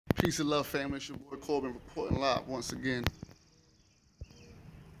Peace and love, family. It's your boy Corbin reporting live once again.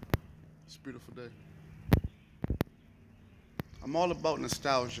 It's a beautiful day. I'm all about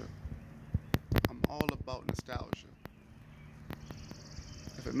nostalgia. I'm all about nostalgia.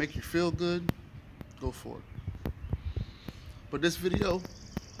 If it make you feel good, go for it. But this video,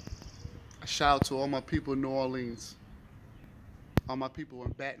 a shout out to all my people in New Orleans, all my people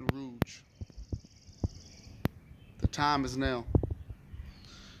in Baton Rouge. The time is now.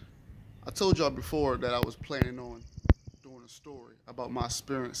 I told y'all before that I was planning on doing a story about my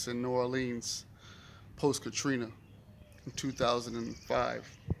experience in New Orleans post-Katrina in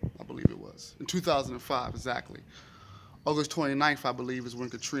 2005, I believe it was. In 2005, exactly. August 29th, I believe, is when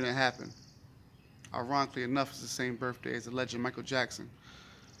Katrina happened. Ironically enough, it's the same birthday as the legend Michael Jackson.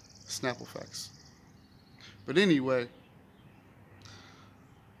 Snapple facts. But anyway,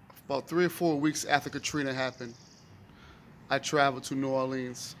 about 3 or 4 weeks after Katrina happened, I traveled to New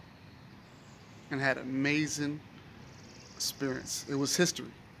Orleans and had an amazing experience. It was history.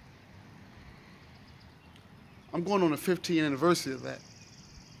 I'm going on the 15th anniversary of that.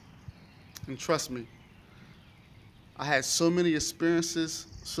 And trust me, I had so many experiences,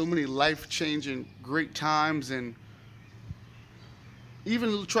 so many life-changing great times, and even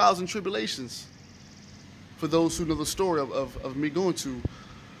little trials and tribulations for those who know the story of me going to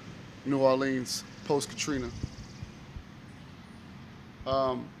New Orleans post-Katrina.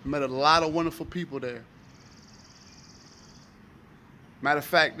 Met a lot of wonderful people there. Matter of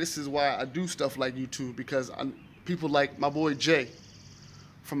fact, this is why I do stuff like YouTube, because people like my boy Jay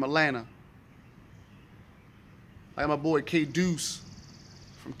from Atlanta, like my boy K Deuce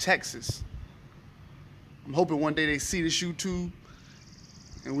from Texas. I'm hoping one day they see this YouTube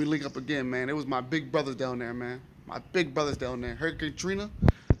and we link up again, man. It was my big brothers down there, man. My big brothers down there. Hurricane Katrina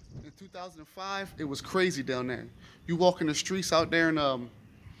in 2005, it was crazy down there. You walk in the streets out there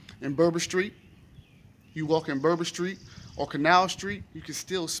in Berber Street, you walk in Berber Street or Canal Street, you can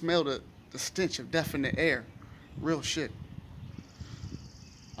still smell the stench of death in the air. Real shit.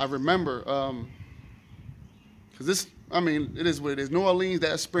 I remember, because this, I mean, it is what it is. New Orleans,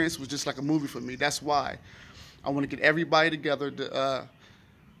 that experience was just like a movie for me. That's why I want to get everybody together.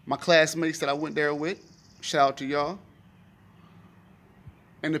 My classmates that I went there with, shout out to y'all.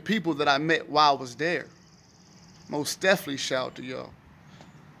 And the people that I met while I was there, most definitely shout out to y'all.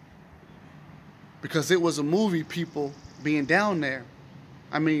 Because it was a movie, people being down there.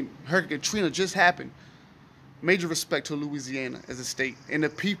 I mean, Hurricane Katrina just happened. Major respect to Louisiana as a state and the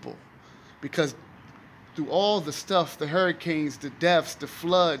people. Because through all the stuff, the hurricanes, the deaths, the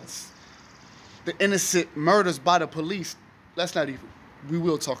floods, the innocent murders by the police, let's not even, we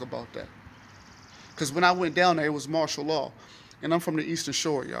will talk about that. Because when I went down there, it was martial law. And I'm from the Eastern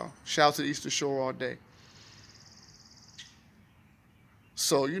Shore, y'all. Shout out to the Eastern Shore all day.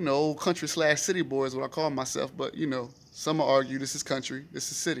 So, you know, old country / city boy is what I call myself. But, you know, some will argue this is country, this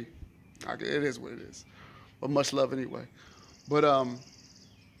is city. It is what it is. But much love anyway. But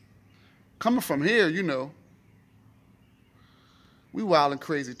coming from here, you know, we wild and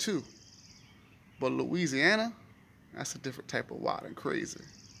crazy too. But Louisiana, that's a different type of wild and crazy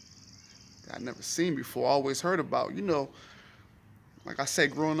that I've never seen before, always heard about. You know, like I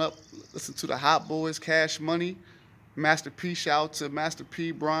said, growing up, listen to the Hot Boys, Cash Money, Master P, shout out to Master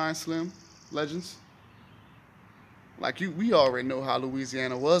P, Brian, Slim, legends. Like we already know how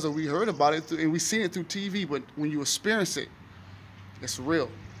Louisiana was, or we heard about it, and we seen it through TV, but when you experience it, it's real.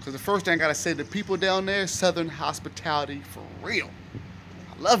 Because the first thing I gotta say, the people down there, Southern hospitality for real.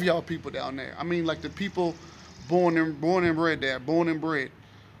 I love y'all people down there. I mean, like the people born and bred there, born and bred.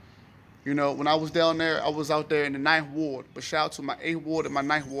 You know, when I was down there, I was out there in the 9th Ward, but shout out to my 8th Ward and my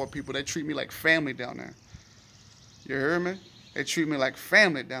 9th Ward people. They treat me like family down there. You hear me? They treat me like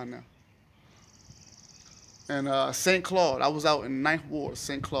family down there. And St. Claude, I was out in 9th Ward,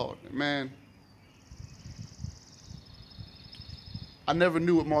 St. Claude. Man, I never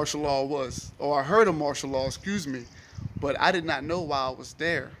knew what martial law was, or I heard of martial law, excuse me, but I did not know while I was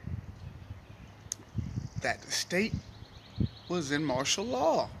there that the state was in martial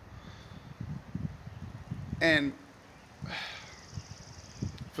law. And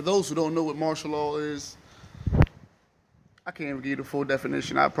for those who don't know what martial law is, I can't even give you the full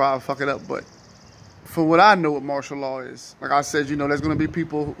definition. I'd probably fuck it up, but for what I know what martial law is, like I said, you know, there's going to be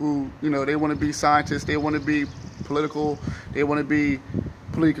people who, you know, they want to be scientists, they want to be political, they want to be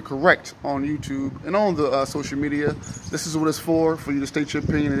politically correct on YouTube and on the social media. This is what it's for you to state your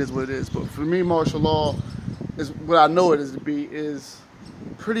opinion. It is what it is. But for me, martial law is what I know it is to be, is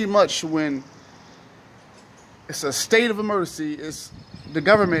pretty much when it's a state of emergency. It's the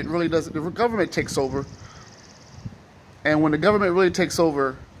government takes over. And when the government really takes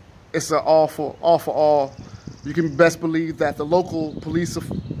over, it's an all. You can best believe that the local police,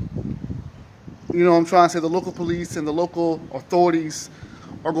 you know what I'm trying to say, the local police and the local authorities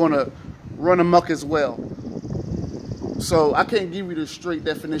are going to run amok as well. So I can't give you the straight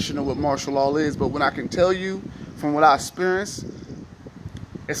definition of what martial law is, but what I can tell you from what I experienced,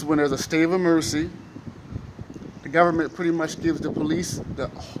 it's when there's a state of emergency. The government pretty much gives the police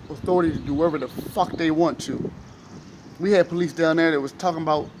the authority to do whatever the fuck they want to. We had police down there that was talking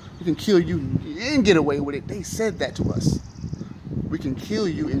about, we can kill you and get away with it. They said that to us. We can kill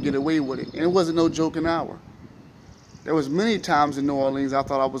you and get away with it. And it wasn't no joking hour. There was many times in New Orleans I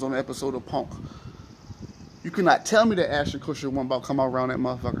thought I was on an episode of Punk. You could not tell me that Ashton Kutcher wasn't about to come out around that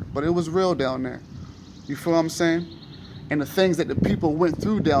motherfucker. But it was real down there. You feel what I'm saying? And the things that the people went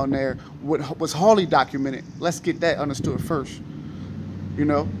through down there was hardly documented. Let's get that understood first. You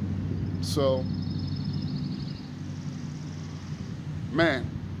know? So, man.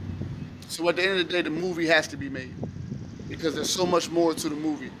 So at the end of the day, the movie has to be made. Because there's so much more to the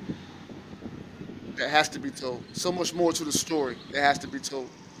movie that has to be told. So much more to the story that has to be told.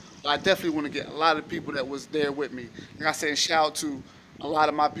 But I definitely want to get a lot of people that was there with me. Like I said, shout out to a lot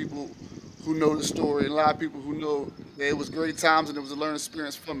of my people who know the story, and a lot of people who know that it was great times and it was a learning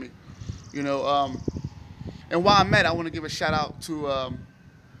experience for me. You know, and while I'm at it, I want to give a shout out to,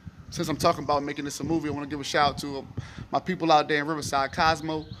 since I'm talking about making this a movie, I want to give a shout out to my people out there in Riverside,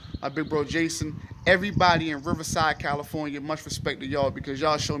 Cosmo, my big bro Jason, everybody in Riverside, California. Much respect to y'all because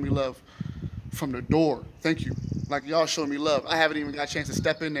y'all show me love from the door. Thank you. Like, y'all showing me love. I haven't even got a chance to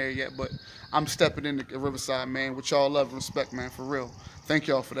step in there yet, but I'm stepping in the Riverside, man, with y'all love and respect, man, for real. Thank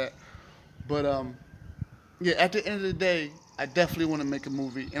y'all for that. But, yeah, at the end of the day, I definitely want to make a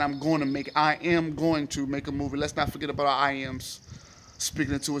movie, and I am going to make a movie. Let's not forget about our I ams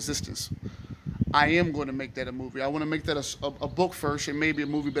speaking into existence. I am going to make that a movie. I want to make that a book first and maybe a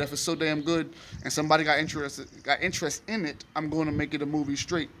movie, but if it's so damn good and somebody got interest in it, I'm going to make it a movie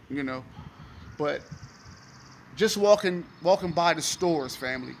straight, you know. But just walking by the stores,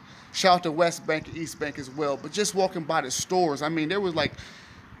 family. Shout out to West Bank and East Bank as well. But just walking by the stores, I mean, there was like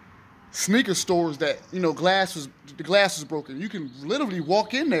sneaker stores that, you know, the glass was broken. You can literally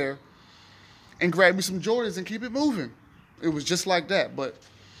walk in there and grab me some Jordans and keep it moving. It was just like that. But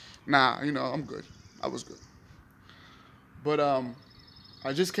nah, you know, I'm good. I was good. But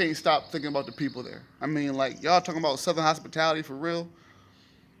I just can't stop thinking about the people there. I mean, like, y'all talking about Southern hospitality for real?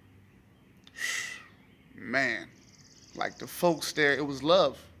 Man, like the folks there, it was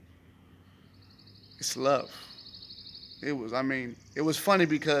love. It's love. It was, I mean, it was funny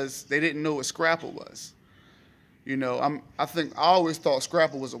because they didn't know what Scrapple was. You know, I think I always thought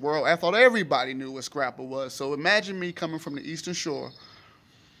Scrapple was a world. I thought everybody knew what Scrapple was. So imagine me coming from the Eastern Shore,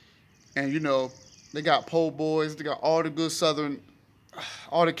 and you know, they got po' boys, they got all the good Southern,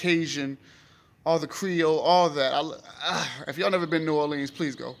 all the Cajun, all the Creole, all that. If y'all never been to New Orleans,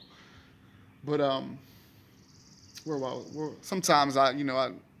 please go. But sometimes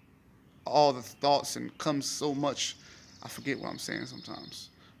all the thoughts and comes so much, I forget what I'm saying sometimes,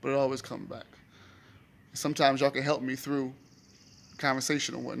 but it always comes back. Sometimes y'all can help me through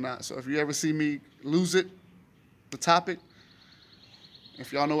conversation and whatnot. So if you ever see me lose it, the topic,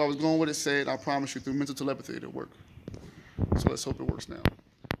 if y'all know where I was going with it, say it. I promise you through mental telepathy it'll work. So let's hope it works now.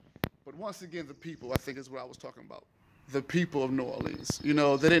 But once again, the people, I think is what I was talking about. The people of New Orleans. You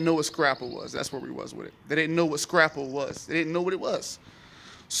know, they didn't know what Scrapple was. That's where we was with it. They didn't know what Scrapple was. They didn't know what it was.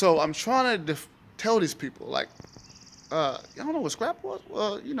 So I'm trying to tell these people, like, y'all don't know what Scrapple was?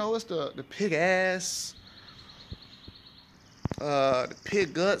 Well, you know, it's the pig ass, the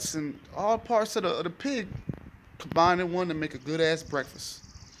pig guts, and all parts of the pig combined in one to make a good ass breakfast.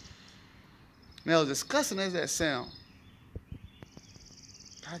 Now, as disgusting as that sound,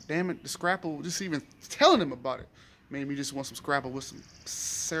 God damn it, the Scrapple, just even telling them about it made me just want some Scrapple with some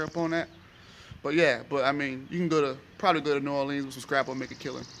syrup on that. But yeah, I mean, you can probably go to New Orleans with some Scrapple and make a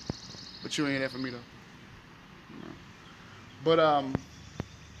killing. But you ain't that for me though. You know. But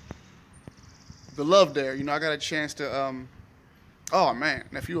the love there, you know, I got a chance to oh man,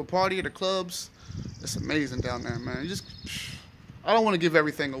 if you a party at the clubs, it's amazing down there, man. I don't want to give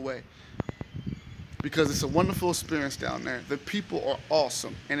everything away because it's a wonderful experience down there. The people are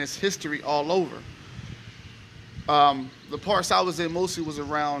awesome, and it's history all over. The parts I was in mostly was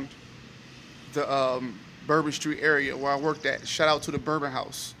around the Bourbon Street area where I worked at. Shout out to the Bourbon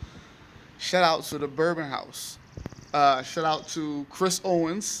House. Shout out to the Bourbon House. Shout out to Chris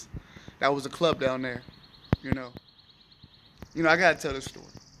Owens. That was a club down there, you know. You know, I gotta tell this story.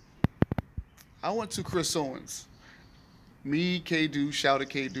 I went to Chris Owens. Me, K-Deuce, shout out to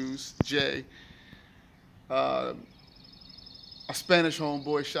K-Deuce, Jay. I a Spanish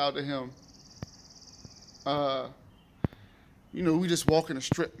homeboy, shout out to him. Uh, we just walking the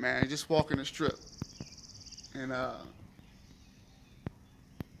strip, man. Just walking the strip. And I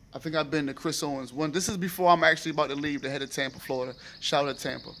think I've been to Chris Owens one. This is before I'm actually about to leave to head to Tampa, Florida. Shout out to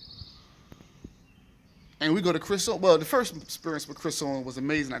Tampa. And we go to Chris Owens. Well, the first experience with Chris Owens was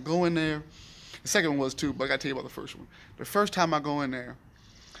amazing. I go in there. The second one was too, but I got to tell you about the first one. The first time I go in there,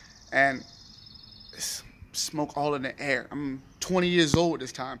 and it's smoke all in the air. I'm 20 years old at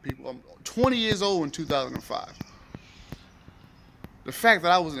this time, people. I'm 20 years old in 2005. The fact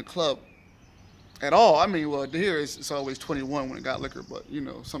that I was in a club at all, I mean, well, here it's always 21 when it got liquor, but,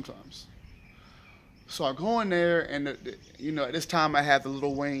 sometimes. So I go in there, and, at this time I had the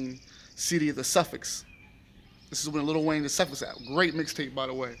Lil Wayne CD of the Suffix. This is when Lil Wayne the Suffix out. Great mixtape, by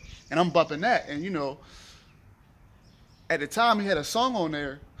the way. And I'm bumping that, and, at the time he had a song on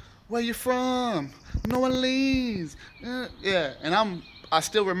there, Where You From? New Orleans. Yeah, and I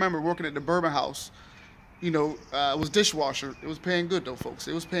still remember working at the Bourbon House. It was dishwasher. It was paying good, though, folks.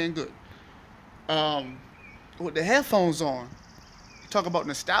 It was paying good. With the headphones on, talk about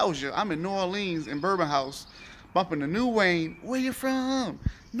nostalgia. I'm in New Orleans in Bourbon House, bumping the new Wayne. Where you from?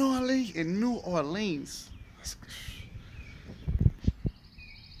 New Orleans. In New Orleans.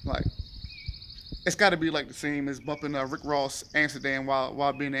 Like, it's got to be like the same as bumping Rick Ross Amsterdam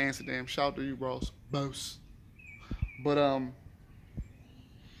while being in Amsterdam. Shout out to you, Ross. Boss. But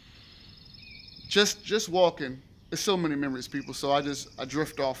just walking. There's so many memories, people. So I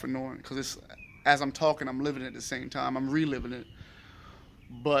drift off and on because it's. As I'm talking, I'm living it at the same time. I'm reliving it.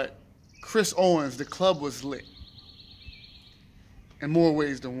 But Chris Owens, the club was lit in more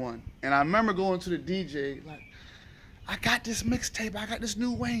ways than one. And I remember going to the DJ, like, I got this mixtape. I got this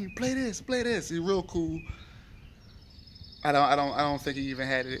new Wayne. Play this, play this. He's real cool. I don't think he even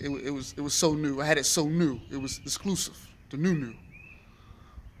had it. It was so new. I had it so new. It was exclusive. The new.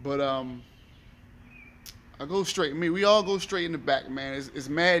 But I go straight. We all go straight in the back, man. It's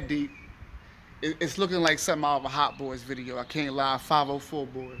mad deep. It's looking like something out of a Hot Boys video. I can't lie, 504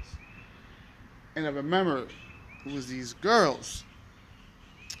 Boys. And I remember it was these girls.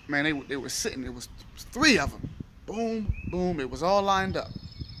 Man, they were sitting. It was 3 of them. Boom, boom. It was all lined up.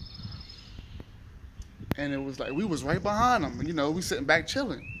 And it was like we was right behind them. And, we sitting back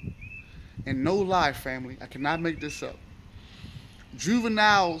chilling. And no lie, family. I cannot make this up.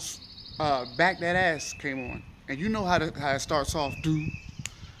 Juvenile's Back That Ass came on. And you know how it starts off. Do.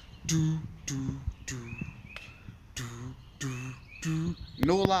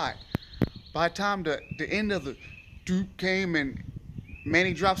 No lie. By the time the end of the do came and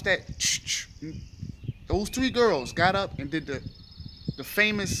Manny drops that, those 3 girls got up and did the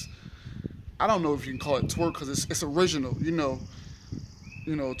famous, I don't know if you can call it twerk because it's original. Twerking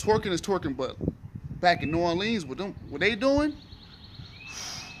is twerking, but back in New Orleans, what they doing?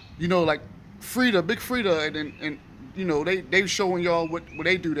 Like Frida, Big Frida, and they showing y'all what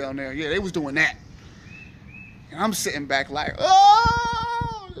they do down there. Yeah, they was doing that. And I'm sitting back like,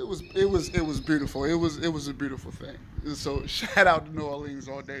 oh, it was beautiful. It was a beautiful thing. So shout out to New Orleans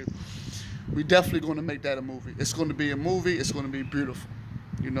all day. We definitely going to make that a movie. It's going to be a movie. It's going to be beautiful.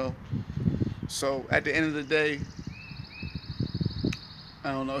 So at the end of the day,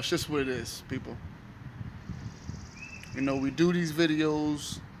 I don't know. It's just what it is, people. We do these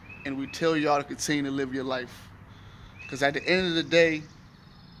videos and we tell y'all to continue to live your life. Because at the end of the day,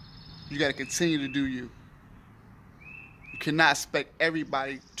 you got to continue to do you. You cannot expect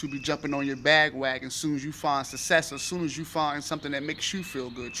everybody to be jumping on your bandwagon as soon as you find success, as soon as you find something that makes you feel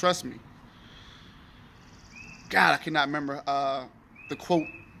good. Trust me. God, I cannot remember the quote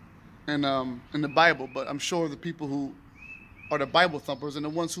in the Bible, but I'm sure the people who are the Bible thumpers and the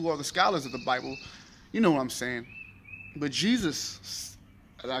ones who are the scholars of the Bible, you know what I'm saying. But Jesus,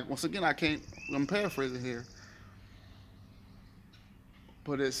 once again, I'm paraphrasing here.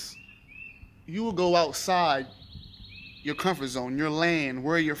 But you will go outside your comfort zone, your land,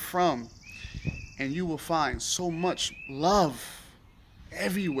 where you're from, and you will find so much love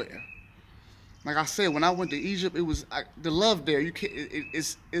everywhere. Like I said, when I went to Egypt, it was the love there. You can't.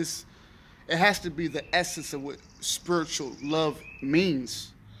 It has to be the essence of what spiritual love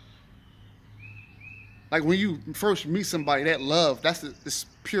means. Like when you first meet somebody, that love, that's the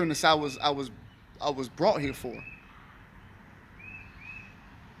pureness I was brought here for.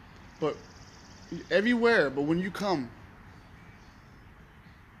 But everywhere, but when you come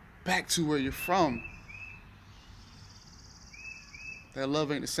back to where you're from, that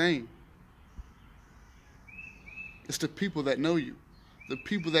love ain't the same. It's the people that know you, the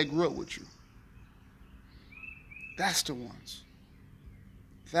people that grew up with you. That's the ones.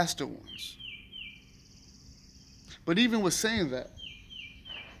 That's the ones. But even with saying that,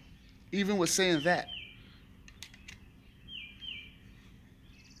 even with saying that,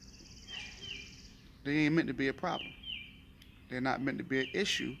 they ain't meant to be a problem. They're not meant to be an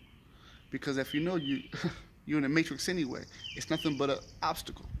issue, because if you know you're in the matrix anyway, it's nothing but an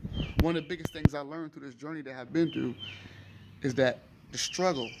obstacle. One of the biggest things I learned through this journey that I've been through is that the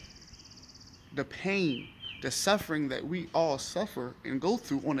struggle, the pain, the suffering that we all suffer and go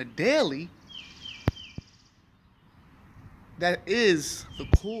through on a daily, that is the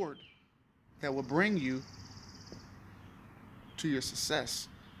cord that will bring you to your success.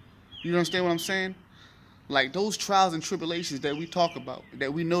 You understand what I'm saying? Like those trials and tribulations that we talk about,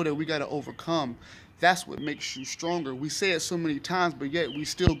 that we know that we got to overcome, that's what makes you stronger. We say it so many times, but yet we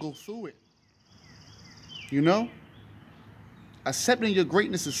still go through it. You know? Accepting your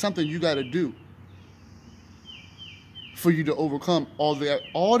greatness is something you got to do for you to overcome all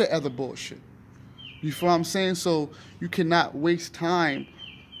the other bullshit. You feel what I'm saying? So you cannot waste time.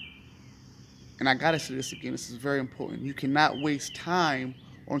 And I got to say this again. This is very important. You cannot waste time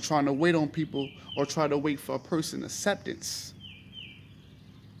on trying to wait on people or try to wait for a person's acceptance.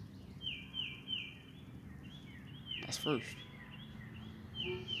 That's first.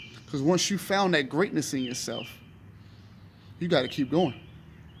 Because once you found that greatness in yourself, you got to keep going.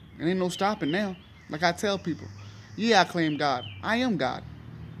 There ain't no stopping now. Like I tell people, yeah, I claim God. I am God.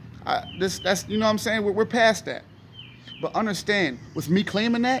 That's you know what I'm saying? We're past that. But understand, with me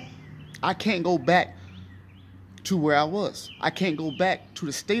claiming that, I can't go back to where I was. I can't go back to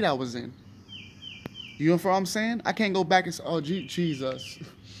the state I was in. You know what I'm saying? I can't go back and say, oh, Jesus.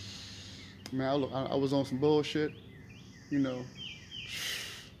 Man, I was on some bullshit. You know,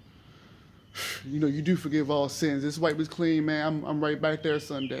 you do forgive all sins. This wipe is clean, man. I'm right back there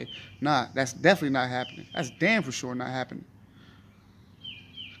Sunday. Nah, that's definitely not happening. That's damn for sure not happening.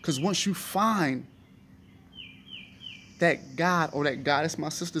 Because once you find that God or that goddess, my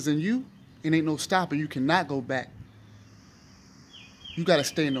sisters, in you, it ain't no stopping. You cannot go back. You got to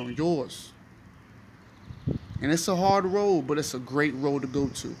stand on yours. And it's a hard road, but it's a great road to go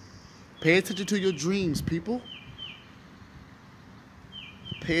to. Pay attention to your dreams, people.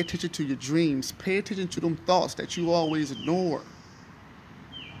 Pay attention to your dreams. Pay attention to them thoughts that you always ignore.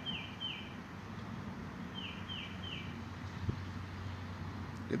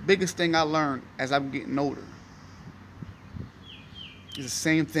 The biggest thing I learned as I'm getting older is the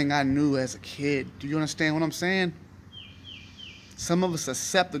same thing I knew as a kid. Do you understand what I'm saying? Some of us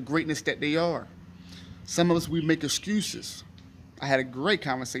accept the greatness that they are. Some of us, we make excuses. I had a great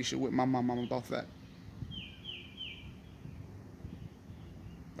conversation with my mom about that.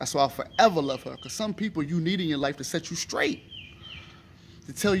 That's why I'll forever love her. Because some people you need in your life to set you straight.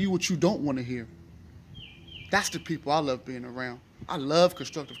 To tell you what you don't want to hear. That's the people I love being around. I love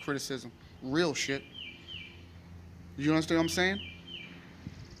constructive criticism. Real shit. You understand what I'm saying?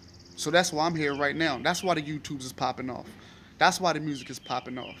 So that's why I'm here right now. That's why the YouTubes is popping off. That's why the music is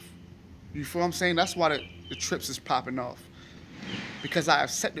popping off. You feel what I'm saying? That's why the trips is popping off. Because I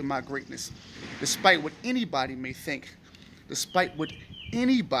accepted my greatness. Despite what anybody may think. Despite what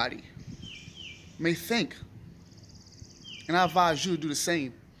anybody may think. And I advise you to do the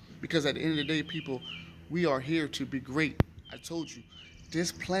same. Because at the end of the day, people, we are here to be great. I told you,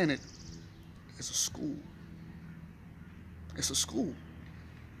 this planet is a school. It's a school.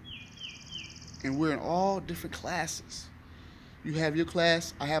 And we're in all different classes. You have your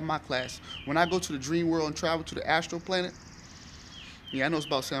class, I have my class. When I go to the dream world and travel to the astral planet, yeah, I know it's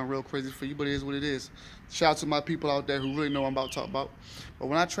about to sound real crazy for you, but it is what it is. Shout out to my people out there who really know what I'm about to talk about. But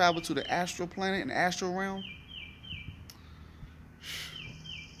when I travel to the astral planet and the astral realm,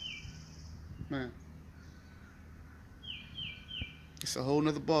 man, it's a whole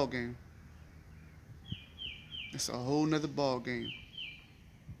nother ball game. It's a whole nother ball game.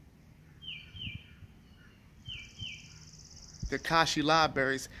 The Kashi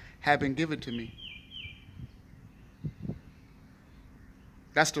libraries have been given to me.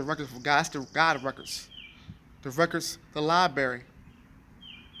 That's the records of God. That's the God records. The records, the library.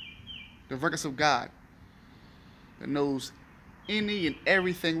 The records of God that knows any and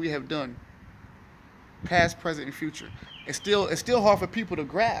everything we have done, past, present, and future. It's still hard for people to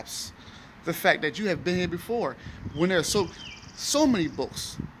grasp the fact that you have been here before when there are so many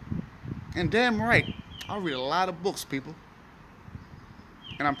books. And damn right, I read a lot of books, people.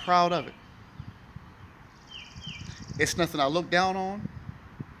 And I'm proud of it. It's nothing I look down on.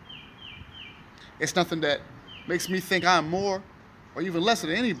 It's nothing that makes me think I'm more or even lesser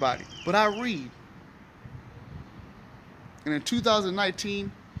than anybody. But I read. And in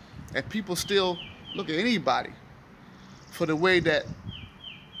 2019, if people still look at anybody for the way that,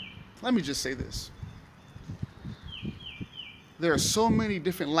 let me just say this. There are so many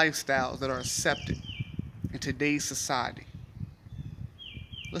different lifestyles that are accepted in today's society.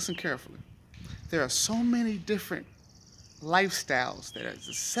 Listen carefully. There are so many different lifestyles that are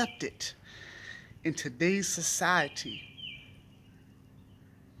accepted in today's society.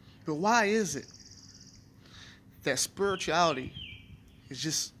 But why is it that spirituality is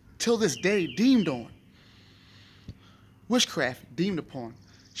just, till this day, deemed on? Witchcraft, deemed upon.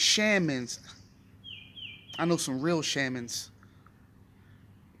 Shamans. I know some real shamans.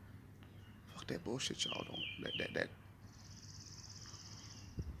 Fuck that bullshit, y'all don't. That.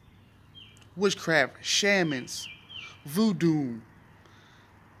 Witchcraft, shamans, voodoo,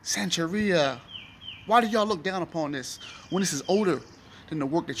 Santeria. Why do y'all look down upon this when this is older than the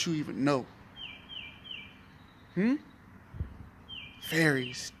work that you even know?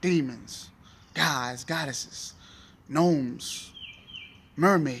 Fairies, demons, gods, goddesses, gnomes,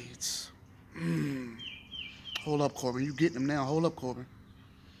 mermaids. Hold up, Corbin. You getting them now. Hold up, Corbin.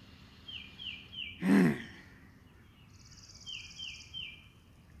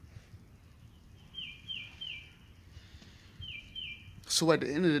 So at the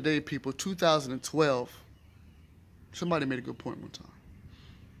end of the day, people, 2012, somebody made a good point one time.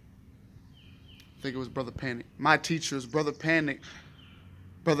 I think it was Brother Panic. My teacher is Brother Panic.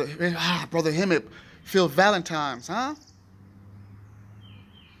 Brother Hemmett, Phil Valentine's, huh?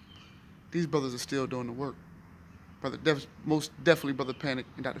 These brothers are still doing the work. Most definitely Brother Panic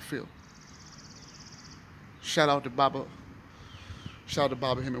and Dr. Phil. Shout out to Baba. Shout out to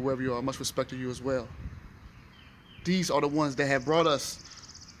Baba Hemmett, wherever you are. Much respect to you as well. These are the ones that have brought us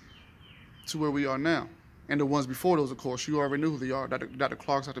to where we are now. And the ones before those, of course, you already knew who they are. Dr.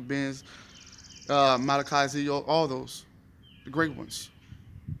 Clark, Dr. Benz, Malachi Z, all those. The great ones.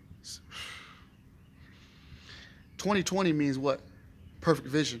 2020 means what? Perfect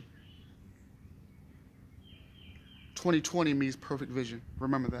vision. 2020 means perfect vision.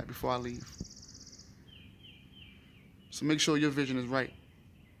 Remember that before I leave. So make sure your vision is right.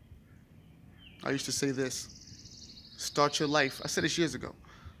 I used to say this. Start your life. I said this years ago.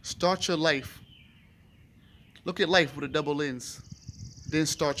 Start your life. Look at life with a double lens. Then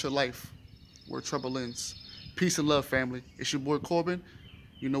start your life where trouble ends. Peace and love, family. It's your boy Corbin.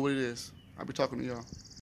 You know what it is. I'll be talking to y'all.